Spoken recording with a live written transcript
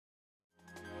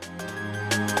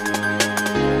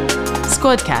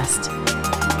Squadcast,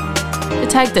 the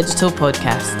Tag Digital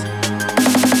podcast.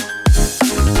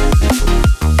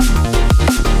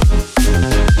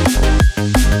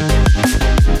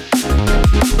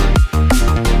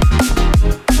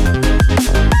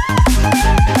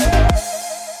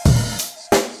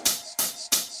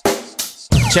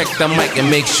 Check the mic and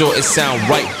make sure it sound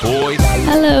right, boys.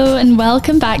 Hello and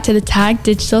welcome back to the Tag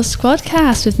Digital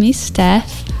Squadcast with me,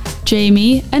 Steph,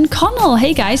 Jamie and Connell.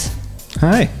 Hey guys.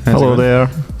 Hi. Hello there.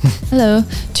 Hello.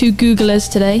 Two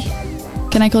Googlers today.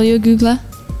 Can I call you a Googler?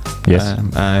 Yes.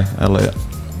 I like it.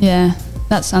 Yeah,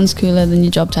 that sounds cooler than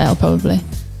your job title probably.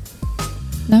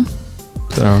 No?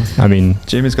 So, I mean,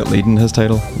 Jamie's got lead in his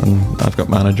title, and I've got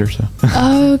manager. So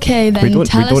Okay, then we don't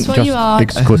tell us what just you are.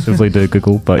 exclusively do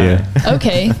Google, but yeah.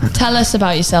 Okay, tell us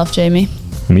about yourself, Jamie.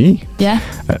 Me? Yeah,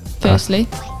 firstly.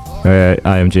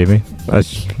 I am Jamie,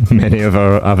 as many of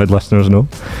our avid listeners know.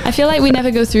 I feel like we never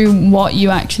go through what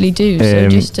you actually do, so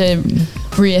just to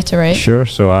reiterate. Sure.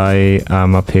 So I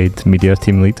am a paid media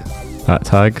team lead at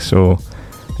Tag. So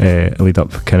I lead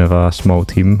up kind of a small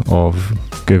team of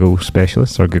Google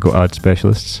specialists or Google ad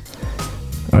specialists.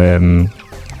 And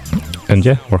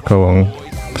yeah, work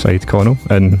alongside Connell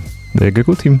and the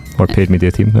Google team, or paid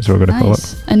media team, as we're going to call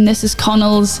it. And this is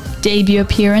Connell's debut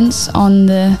appearance on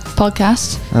the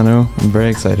podcast. I know, I'm very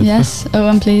excited. Yes,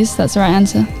 I'm pleased. That's the right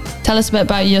answer. Tell us a bit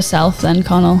about yourself then,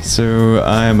 Connell. So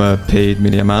I am a paid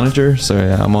media manager. So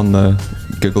yeah, I'm on the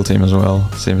Google team as well,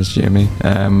 same as Jamie.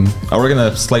 I work in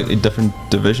a slightly different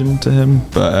division to him,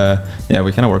 but yeah,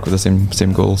 we kind of work with the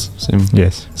same goals,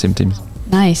 same teams.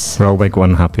 Nice. We're all like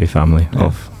one happy family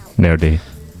of nerdy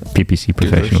PPC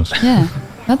professionals. Yeah,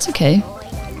 that's okay.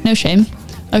 No shame.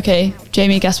 Okay,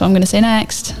 Jamie, guess what I'm going to say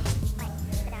next?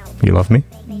 You love me?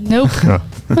 Nope. Oh.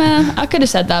 Well, I could have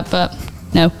said that, but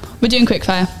no. We're doing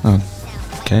quickfire. Oh,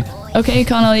 okay. Okay,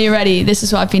 Connell, you ready? This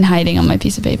is what I've been hiding on my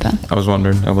piece of paper. I was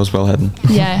wondering. I was well hidden.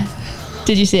 Yeah.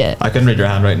 Did you see it? I couldn't read your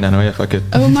handwriting anyway if I could.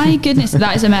 Oh my goodness,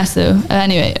 that is a mess though.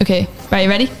 Anyway, okay. Right, you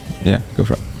ready? Yeah, go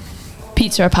for it.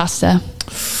 Pizza or pasta?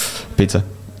 Pizza.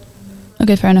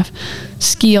 Okay, fair enough.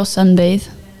 Ski or sunbathe?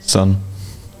 Sun.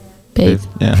 Bathe.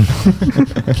 Yeah.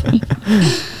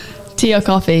 Tea or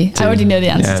coffee? Tea. I already know the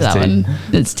answer Yeah, to that tea. one.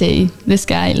 It's tea. This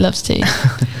guy loves tea.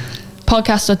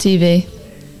 Podcast or TV?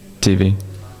 TV.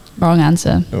 Wrong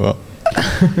answer. Well.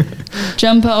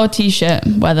 Jumper or t-shirt?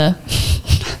 Weather.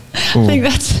 I think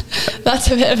that's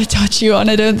a bit of a touchy one.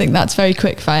 I don't think that's very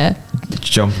quick fire.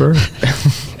 Jumper.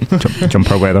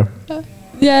 Jumper weather.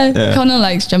 Yeah, Connell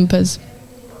likes jumpers.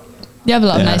 You have a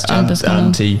lot of nice jumpers, Connell.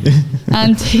 And tea.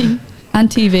 And tea. And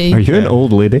TV. Are you an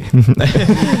old lady?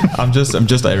 I'm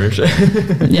just Irish.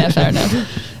 Yeah, fair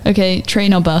enough. Okay,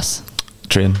 train or bus?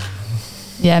 Train.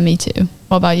 Yeah, me too.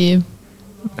 What about you?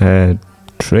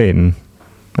 Train,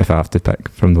 if I have to pick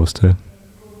from those two.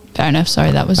 Fair enough.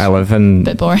 Sorry, that was I a live in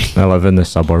bit boring. I live in the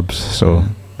suburbs, so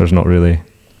there's not really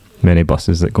many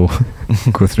buses that go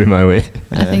go through my way.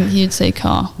 I think you'd say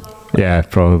car. Yeah,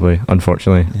 probably.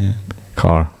 Unfortunately, Yeah.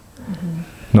 car.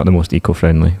 Not the most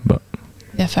eco-friendly, but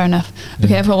Yeah, fair enough.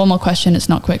 Okay, I've got one more question. It's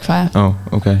not quick fire. Oh,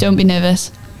 okay. Don't be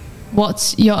nervous.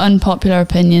 What's your unpopular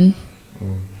opinion?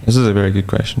 This is a very good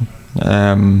question.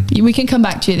 We can come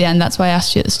back to you at the end. That's why I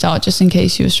asked you at the start, just in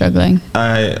case you were struggling.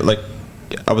 I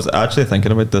was actually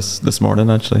thinking about this morning,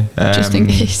 actually. Just in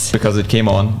case. Because it came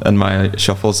on in my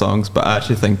shuffle songs, but I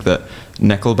actually think that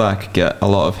Nickelback get a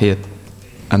lot of hate,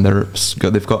 and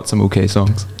they've got some okay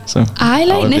songs. So I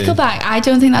like Nickelback. I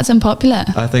don't think that's unpopular.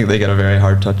 I think they get a very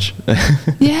hard touch.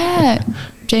 Yeah.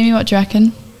 Jamie, what do you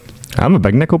reckon? I'm a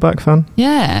big Nickelback fan.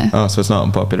 Yeah. Oh, so it's not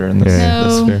unpopular in this, Yeah.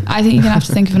 this No, sphere. I think you're going to have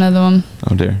to think of another one.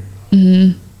 Oh dear.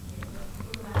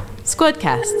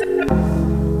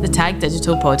 Squadcast, the Tag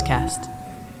Digital podcast.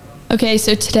 Okay,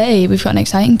 so today we've got an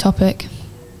exciting topic.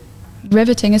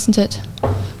 Riveting, isn't it?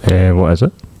 What is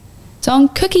it? It's on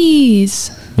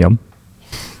cookies. Yum.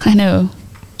 I know.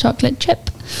 Chocolate chip.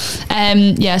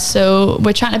 Yeah, so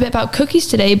we're chatting a bit about cookies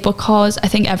today because I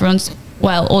think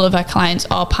all of our clients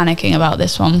are panicking about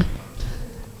this one.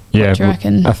 Yeah, What do you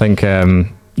reckon? I think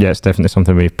it's definitely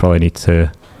something we probably need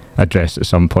to address at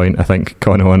some point. I think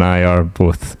Connell and I are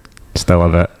both still a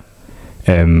bit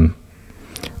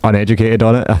uneducated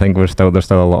on it. I think there's still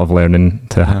a lot of learning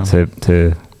to happen.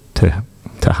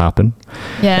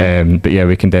 Yeah. But yeah,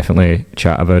 we can definitely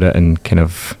chat about it and kind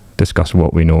of discuss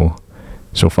what we know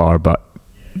so far. But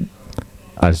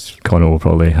as Connell will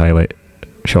probably highlight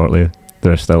shortly,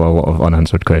 there's still a lot of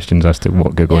unanswered questions as to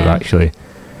what Google actually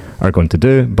are going to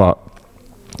do. But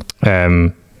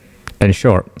in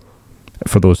short,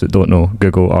 for those that don't know,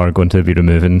 Google are going to be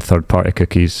removing third-party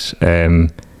cookies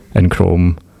in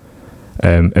Chrome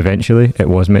Eventually, it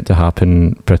was meant to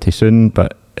happen pretty soon,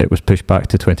 but it was pushed back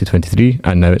to 2023,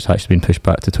 and now it's actually been pushed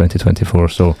back to 2024.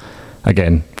 So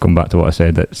again, going back to what I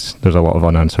said, there's a lot of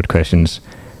unanswered questions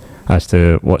as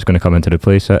to what's going to come in to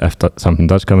replace it, if something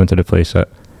does come in to replace it,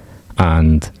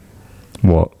 and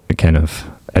what kind of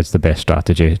is the best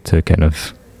strategy to kind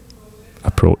of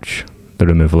approach the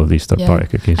removal of these third-party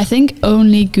cookies. I think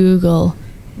only Google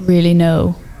really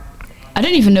know. I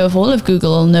don't even know if all of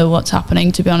Google will know what's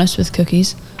happening, to be honest, with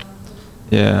cookies.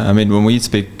 Yeah, I mean, when we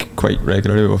speak quite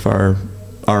regularly with our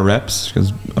reps,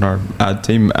 because on our ad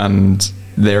team, and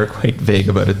they're quite vague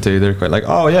about it too. They're quite like,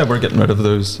 oh yeah, we're getting rid of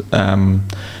those.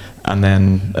 And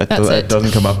then it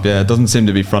doesn't come up. Yeah, it doesn't seem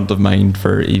to be front of mind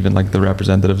for even like the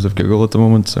representatives of Google at the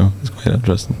moment. So it's quite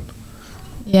interesting.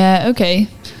 Yeah. Okay.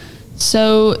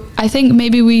 So I think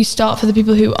maybe we start for the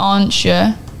people who aren't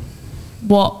sure.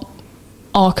 What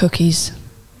are cookies,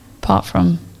 apart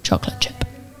from chocolate chip?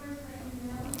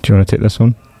 Do you want to take this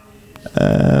one?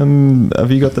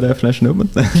 Have you got the definition open?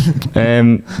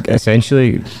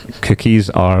 Essentially, cookies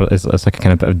is like a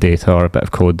kind of bit of data or a bit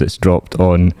of code that's dropped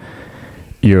on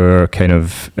your kind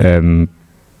of that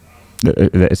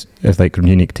is like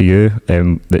unique to you,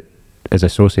 that is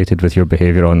associated with your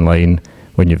behaviour online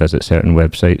when you visit certain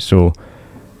websites. So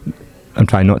I'm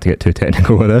trying not to get too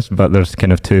technical with this, but there's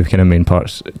kind of two kind of main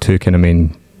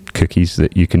cookies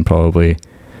that you can probably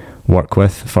work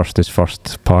with. First is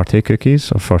first party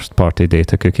cookies or first party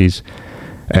data cookies,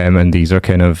 and these are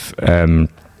kind of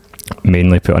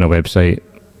mainly put on a website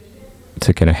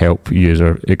to kind of help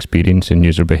user experience and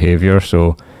user behavior.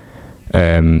 So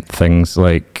things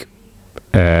like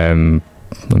let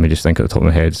me just think at the top of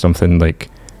my head, something like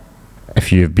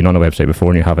if you've been on a website before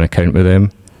and you have an account with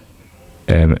them,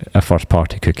 a first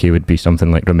party cookie would be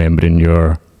something like remembering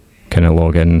your kind of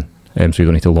login, so you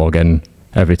don't need to log in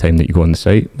every time that you go on the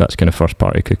site. That's kind of first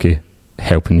party cookie,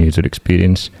 helping the user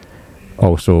experience.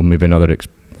 Also, maybe another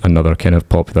kind of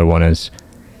popular one is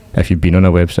if you've been on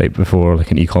a website before,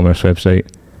 like an e-commerce website,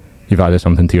 you've added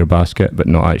something to your basket but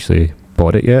not actually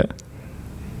bought it yet,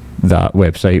 that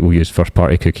website will use first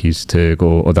party cookies to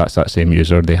go, oh, that's that same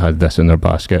user, they had this in their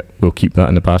basket, we'll keep that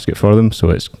in the basket for them. So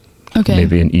it's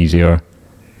maybe an easier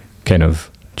kind of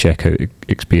checkout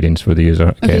experience for the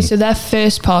user. Okay, so they're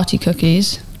first party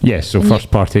cookies. Yes, so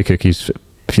first party cookies,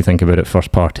 if you think about it,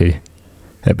 first party,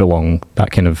 that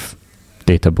kind of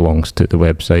data belongs to the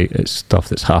website. It's stuff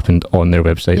that's happened on their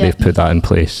website. They've put that in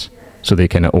place, so they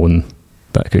kind of own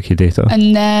that cookie data.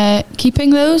 And they're keeping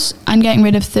those and getting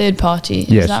rid of third party.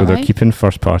 Yeah, so they're keeping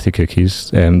first party cookies.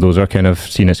 Those are kind of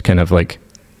seen as kind of like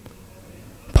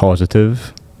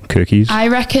positive cookies. I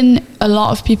reckon a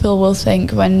lot of people will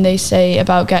think when they say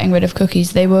about getting rid of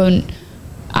cookies,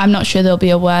 I'm not sure they'll be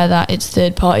aware that it's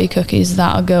third party cookies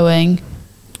that are going.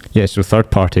 Yeah, so third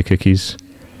party cookies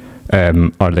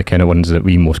are the kind of ones that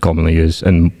we most commonly use,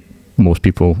 and most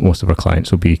of our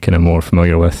clients will be kind of more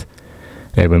familiar with.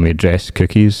 When we address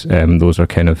cookies, those are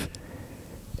kind of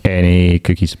any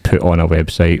cookies put on a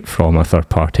website from a third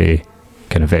party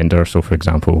kind of vendor. So for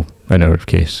example, in our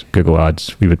case, Google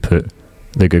Ads, we would put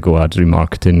the Google Ads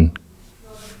remarketing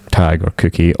tag or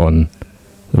cookie on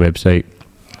the website,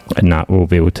 and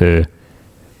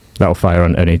that'll fire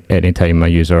on any time a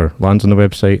user lands on the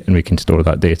website, and we can store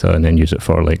that data and then use it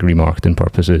for like remarketing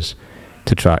purposes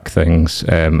to track things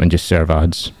and just serve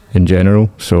ads in general.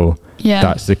 So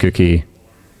that's the cookie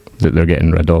that they're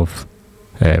getting rid of.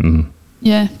 Do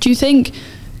you think,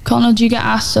 Connell, do you get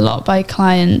asked a lot by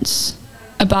clients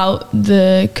about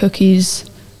the cookies?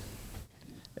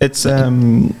 It's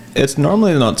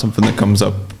normally not something that comes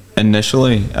up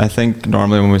initially. I think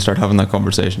normally when we start having that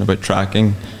conversation about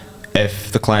tracking,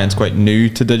 if the client's quite new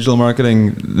to digital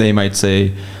marketing, they might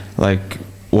say like,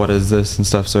 what is this and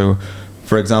stuff. So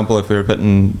for example, if we were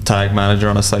putting Tag Manager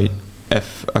on a site,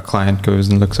 if a client goes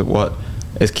and looks at what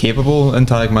is capable in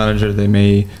Tag Manager, they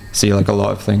may see like a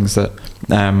lot of things that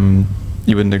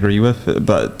you wouldn't agree with,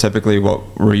 but typically what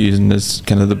we're using is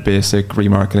kind of the basic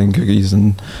remarketing cookies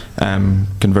and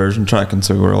conversion tracking,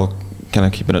 so we're all kind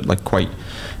of keeping it like quite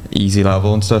easy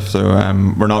level and stuff. So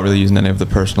we're not really using any of the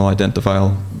personal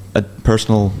identifiable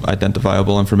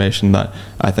information that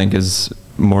I think is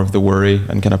more of the worry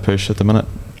and kind of push at the minute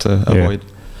to avoid.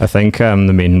 I think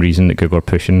the main reason that Google are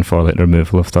pushing for like the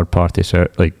removal of third party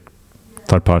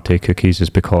cookies is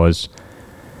because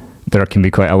there can be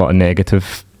quite a lot of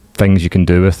negative things you can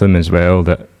do with them as well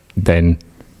that then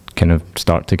kind of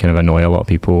start to kind of annoy a lot of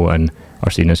people and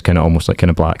are seen as kind of almost like kind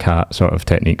of black hat sort of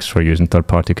techniques for using third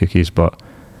party cookies. But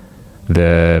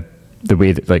the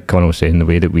way that, like Conor was saying, the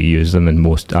way that we use them and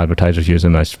most advertisers use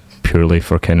them is purely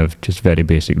for kind of just very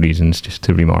basic reasons, just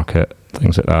to remarket,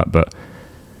 things like that. But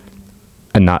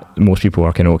and that most people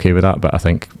are kind of okay with that. But I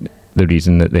think the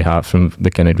reason that they have, from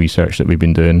the kind of research that we've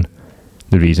been doing,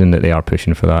 the reason that they are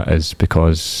pushing for that is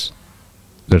because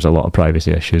there's a lot of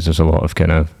privacy issues. There's a lot of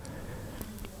kind of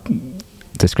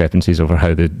discrepancies over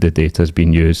how the data is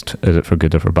being used. Is it for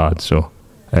good or for bad? So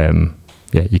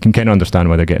yeah, you can kind of understand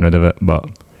why they're getting rid of it, but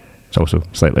it's also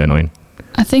slightly annoying.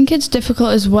 I think it's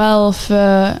difficult as well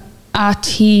for our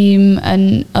team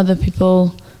and other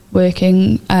people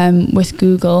working with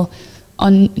Google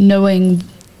on knowing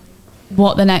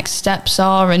what the next steps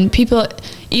are, and people,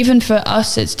 even for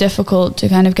us, it's difficult to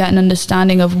kind of get an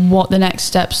understanding of what the next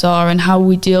steps are and how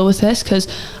we deal with this, because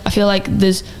I feel like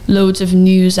there's loads of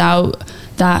news out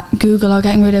that Google are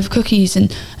getting rid of cookies,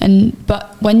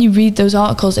 but when you read those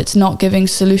articles, it's not giving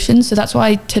solutions. So that's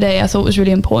why today I thought it was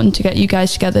really important to get you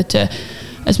guys together to,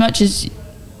 as much as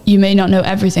you may not know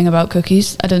everything about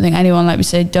cookies, I don't think anyone, like we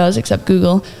say, does except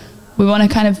Google. We want to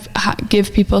kind of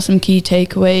give people some key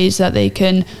takeaways that they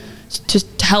can,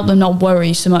 just to help them not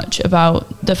worry so much about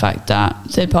the fact that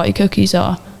third-party cookies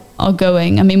are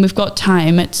going. I mean, we've got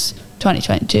time. It's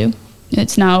 2022.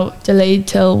 It's now delayed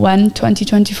till when?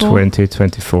 2024?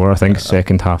 2024, I think,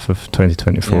 second half of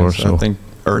 2024. Yeah, so I think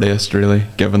earliest, really,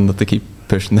 given that they keep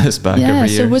pushing this back every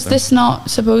year. So was this not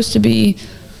supposed to be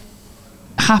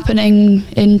happening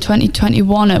in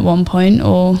 2021 at one point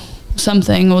or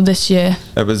something, or this year?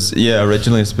 It was,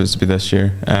 originally supposed to be this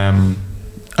year.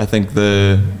 I think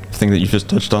the thing that you just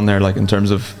touched on there, like in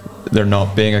terms of there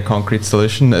not being a concrete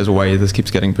solution, is why this keeps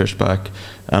getting pushed back,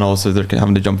 and also they're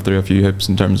having to jump through a few hoops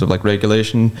in terms of like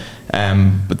regulation,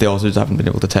 but they also just haven't been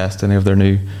able to test any of their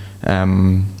new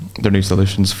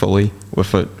solutions fully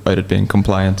without it being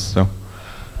compliant. So,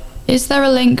 is there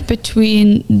a link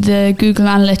between the Google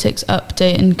Analytics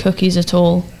update and cookies at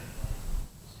all?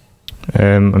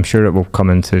 I'm sure it will come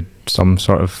into some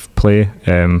sort of play.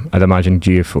 I'd imagine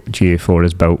GA4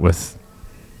 is built with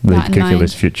the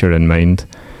cookieless future in mind,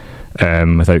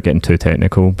 without getting too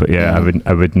technical. But I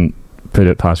wouldn't put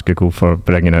it past Google for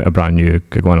bringing out a brand new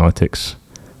Google Analytics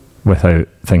without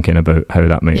thinking about how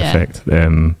that might affect.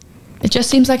 It just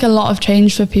seems like a lot of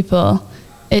change for people.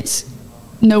 It's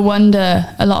no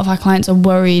wonder a lot of our clients are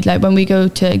worried. Like when we go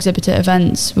to exhibitor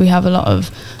events, we have a lot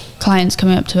of clients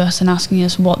coming up to us and asking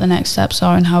us what the next steps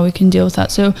are and how we can deal with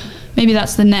that. So maybe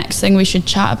that's the next thing we should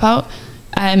chat about.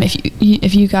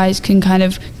 If you guys can kind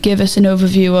of give us an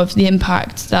overview of the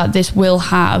impact that this will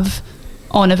have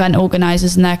on event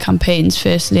organisers and their campaigns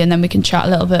firstly, and then we can chat a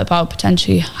little bit about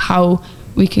potentially how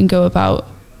we can go about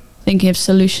thinking of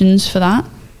solutions for that.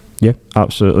 Yeah,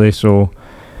 absolutely. So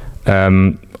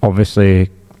obviously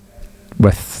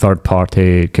with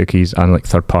third-party cookies and like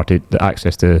the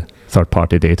access to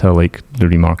third-party data, like the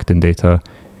remarketing data,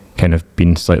 kind of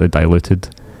being slightly diluted,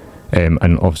 and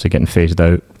obviously getting phased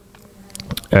out,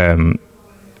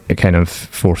 it kind of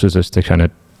forces us to kind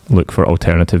of look for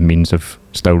alternative means of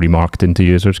still remarketing to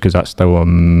users, because that's still a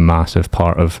massive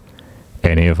part of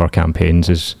any of our campaigns.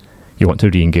 Is you want to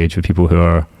re-engage with people who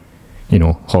are,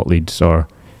 hot leads or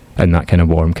in that kind of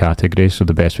warm category. So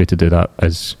the best way to do that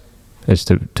is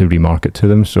to remarket to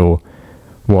them. So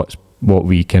what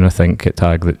we kind of think at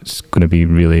TAG that's going to be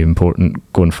really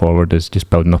important going forward is just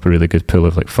building up a really good pool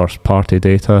of like first party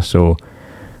data. So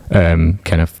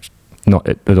kind of not,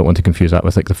 I don't want to confuse that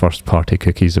with like the first party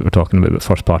cookies that we're talking about, but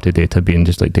first party data being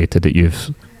just like data that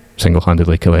you've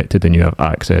single-handedly collected and you have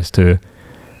access to.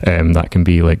 That can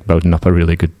be like building up a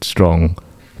really good strong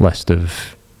list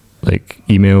of like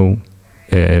email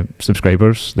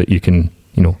subscribers that you can,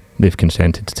 they've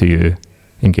consented to you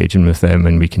engaging with them,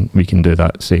 and we can do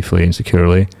that safely and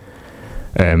securely.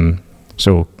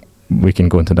 So we can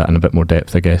go into that in a bit more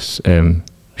depth, I guess,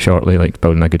 shortly, like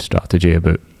building a good strategy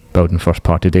about building first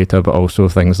party data, but also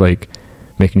things like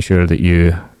making sure that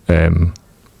you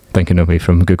thinking away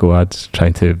from Google ads,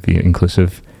 trying to be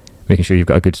inclusive, making sure you've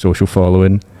got a good social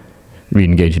following,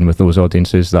 re-engaging with those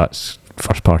audiences. That's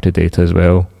first party data as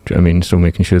well. Do you know what I mean? So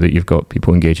making sure that you've got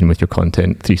people engaging with your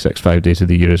content 365 days of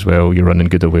the year as well. You're running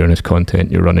good awareness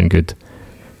content, you're running good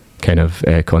kind of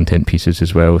content pieces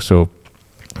as well. So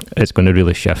it's going to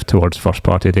really shift towards first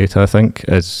party data, I think,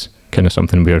 is kind of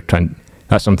something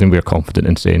that's something we're confident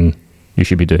in saying you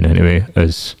should be doing anyway,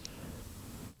 as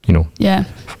Yeah,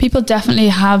 people definitely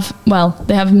have,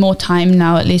 they have more time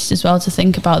now at least as well to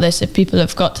think about this. If people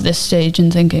have got to this stage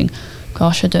and thinking,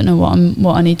 gosh, I don't know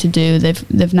what I need to do,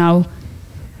 they've now,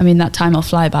 I mean, that time will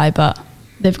fly by, but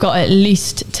they've got at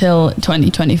least till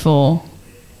 2024.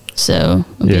 So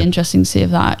it'll be interesting to see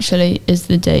if that actually is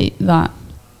the date that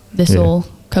this all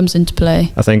comes into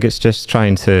play. I think it's just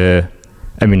trying to,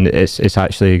 I mean, it's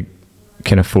actually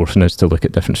kind of forcing us to look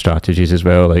at different strategies as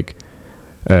well. Like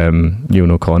you'll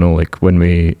know, Connell, like when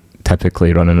we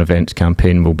typically run an events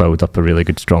campaign, we'll build up a really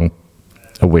good, strong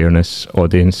awareness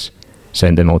audience,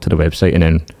 send them all to the website, and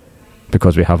then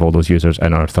because we have all those users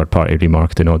in our third-party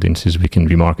remarketing audiences, we can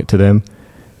remarket to them.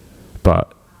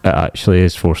 But it actually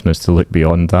is forcing us to look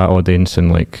beyond that audience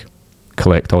and like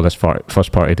collect all this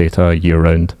first-party data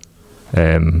year-round.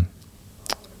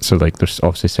 So like there's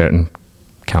obviously certain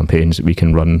campaigns that we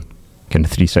can run kind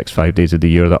of 365 days of the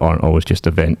year that aren't always just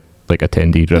event, like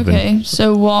attendee driven. Okay,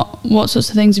 so what sorts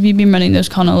of things have you been running those,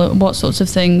 Connell? What sorts of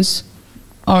things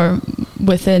are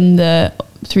within the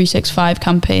 365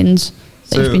 campaigns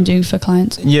that you've been doing for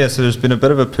clients? Yeah, so there's been a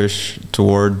bit of a push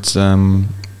towards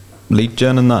lead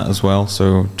gen and that as well,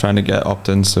 so trying to get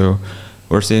opt-in. So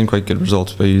we're seeing quite good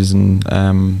results by using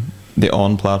the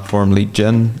on-platform lead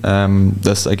gen.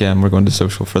 This, again, we're going to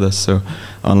social for this, so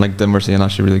on LinkedIn we're seeing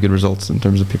actually really good results in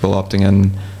terms of people opting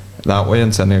in that way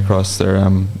and sending across their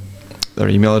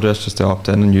email address just to opt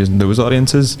in and using those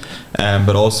audiences,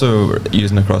 but also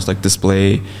using across like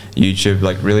display, YouTube,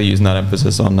 like really using that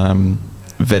emphasis on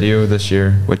video this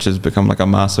year, which has become like a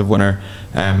massive winner,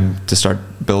 to start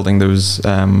building those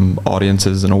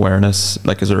audiences and awareness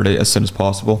like as soon as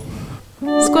possible.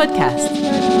 Squadcast,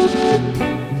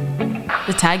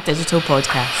 the Tag Digital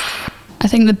podcast. I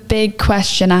think the big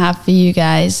question I have for you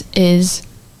guys is,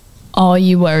 are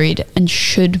you worried, and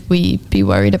should we be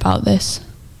worried about this?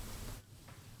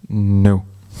 No.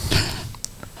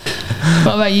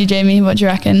 What about you, Jamie? What do you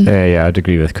reckon? Yeah, I'd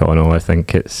agree with Connell. I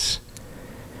think it's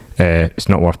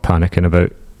not worth panicking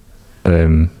about.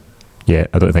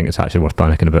 I don't think it's actually worth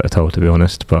panicking about at all, to be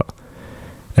honest. But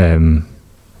I'm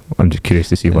just curious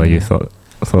to see why you thought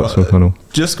so, Connell.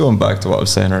 Just going back to what I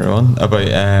was saying earlier on about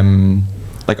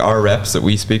like our reps that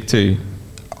we speak to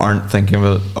aren't thinking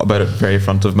about it very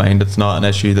front of mind. It's not an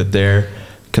issue that they're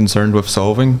concerned with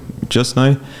solving just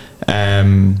now.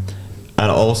 And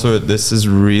also this is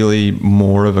really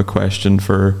more of a question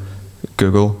for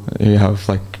Google. You have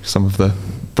like some of the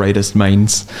brightest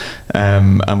minds,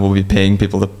 and we'll be paying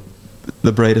people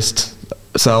the brightest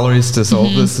salaries to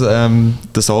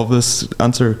solve this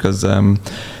answer, because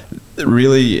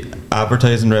really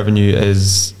advertising revenue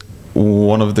is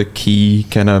one of the key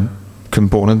kind of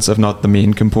components, if not the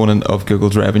main component, of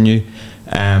Google's revenue,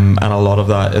 and a lot of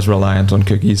that is reliant on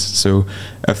cookies. So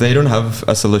if they don't have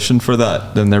a solution for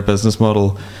that, then their business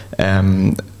model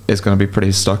is going to be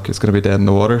pretty stuck. It's going to be dead in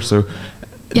the water. So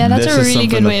yeah, that's a really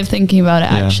good way of thinking about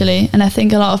it, actually. And I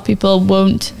think a lot of people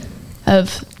won't have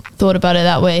thought about it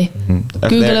that way. Mm-hmm.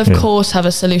 Google, of course, have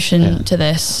a solution to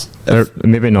this.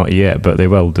 Maybe not yet, but they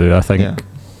will do, I think. Yeah.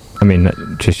 I mean, it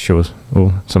just shows...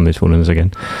 Oh, somebody's phoning us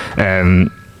again.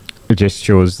 It just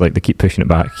shows like they keep pushing it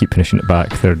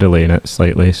back. They're delaying it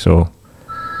slightly. So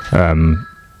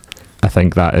I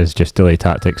think that is just delay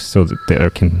tactics so that they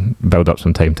can build up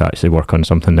some time to actually work on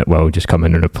something that will just come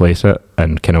in and replace it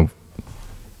and kind of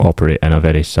operate in a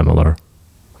very similar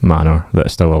manner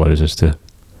that still allows us to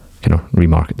kind of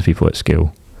remarket to people at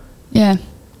scale. Yeah,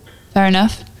 fair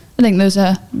enough. I think those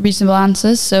are reasonable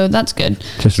answers, so that's good.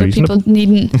 Just so reasonable? People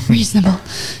needn't reasonable,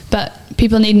 but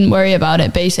people needn't worry about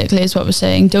it. Basically, is what we're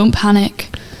saying. Don't panic.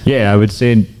 Yeah, I would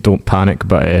say don't panic,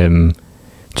 but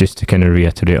just to kind of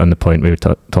reiterate on the point we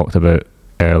talked about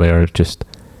earlier, just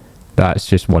that's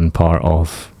just one part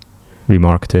of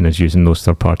remarketing is using those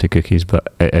third-party cookies,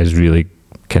 but it is really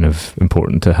kind of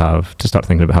important to start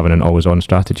thinking about having an always-on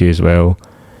strategy as well,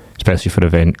 especially for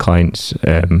event clients.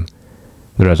 There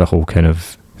is a whole kind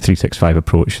of 365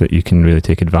 approach that you can really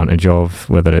take advantage of,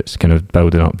 whether it's kind of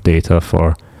building up data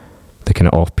for the kind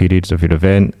of off periods of your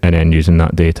event and then using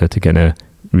that data to kind of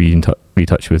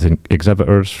retouch with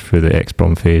exhibitors through the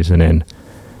ex-prom phase, and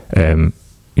then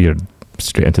you're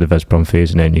straight into the vis-prom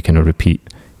phase, and then you kind of repeat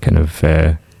kind of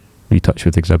retouch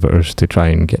with exhibitors to try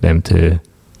and get them to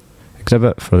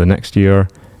exhibit for the next year,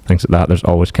 things like that. There's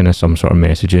always kind of some sort of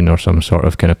messaging or some sort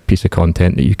of kind of piece of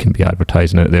content that you can be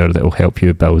advertising out there that will help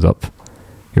you build up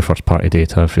your first party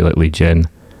data through like lead gen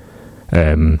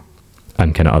and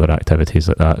kind of other activities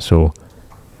like that. So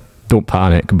don't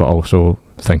panic, but also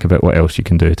think about what else you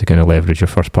can do to kind of leverage your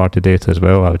first party data as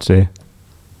well, I would say.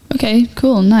 Okay,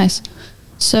 cool, nice.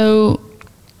 So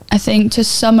I think to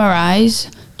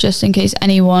summarize, just in case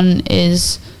anyone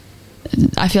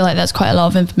I feel like that's quite a lot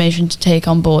of information to take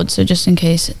on board. So just in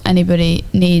case anybody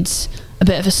needs a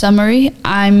bit of a summary,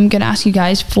 I'm going to ask you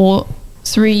guys for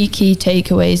 3 key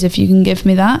takeaways, if you can give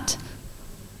me that.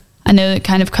 I know it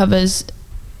kind of covers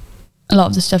a lot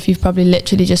of the stuff you've probably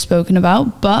literally just spoken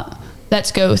about, but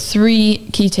let's go 3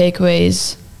 key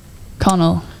takeaways.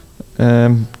 Connell.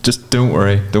 Just don't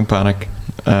worry, don't panic.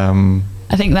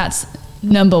 I think that's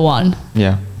number 1.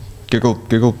 Yeah.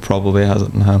 Google probably has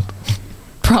it in hand.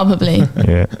 Probably.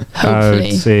 Yeah. I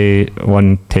Hopefully. would say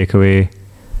one takeaway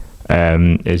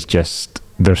is just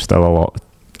there's still a lot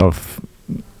of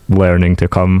learning to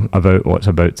come about what's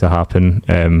about to happen.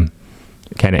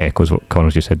 Kind of echoes what Connor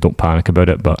just said, don't panic about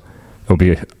it, but there'll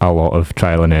be a lot of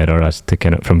trial and error as to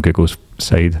kind of from Google's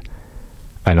side,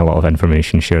 and a lot of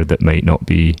information shared that might not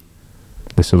be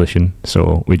the solution.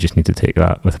 So we just need to take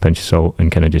that with a pinch of salt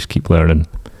and kind of just keep learning.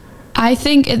 I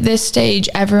think at this stage,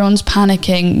 everyone's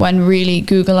panicking when really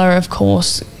Google are, of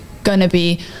course, going to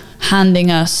be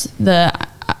handing us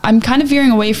I'm kind of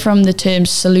veering away from the term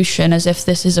solution as if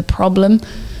this is a problem.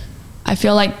 I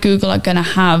feel like Google are going to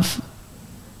have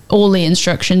all the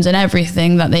instructions and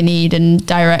everything that they need and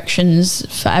directions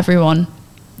for everyone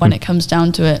when it comes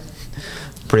down to it.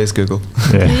 Praise Google.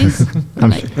 Yeah. Please?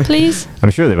 Please?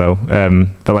 I'm sure they will.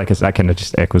 But like that kind of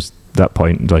just echoes that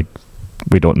point. Like,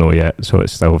 we don't know yet, so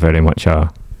it's still very much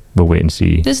we'll wait and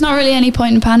see. There's not really any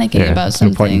point in panicking about there's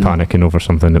something. no point in panicking over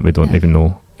something that we don't even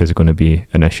know is going to be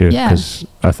an issue. Because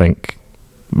I think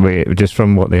just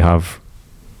from what they have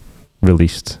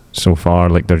released so far,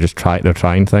 like they're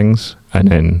trying things, and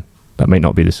then that might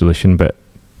not be the solution, but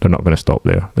they're not going to stop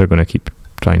there. They're going to keep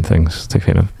trying things to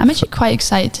kind of... I'm actually quite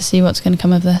excited to see what's going to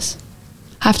come of this.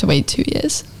 I have to wait 2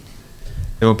 years.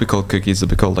 They won't be called cookies, they'll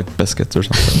be called like biscuits or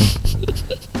something.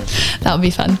 That would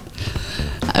be fun.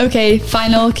 Okay,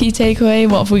 final key takeaway.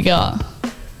 What have we got?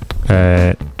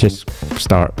 Just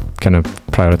start kind of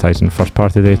prioritising first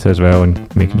party data as well,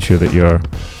 and making sure that you're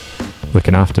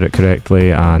looking after it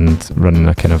correctly and running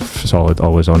a kind of solid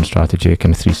always on strategy,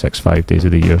 kind of 365 days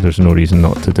of the year. There's no reason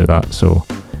not to do that, so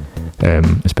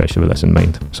especially with this in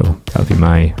mind. So that would be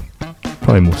my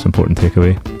probably most important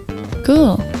takeaway.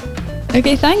 Cool.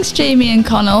 Okay, thanks Jamie and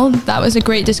Connell. That was a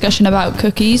great discussion about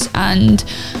cookies, and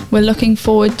we're looking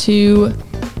forward to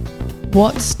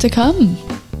what's to come.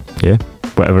 Yeah,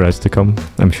 whatever is to come,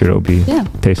 I'm sure it'll be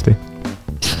tasty.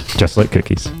 Just like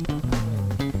cookies.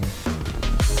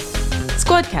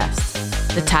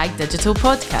 Squadcast, the Tag Digital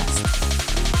podcast.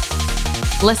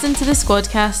 Listen to the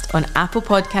Squadcast on Apple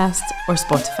Podcasts or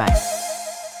Spotify.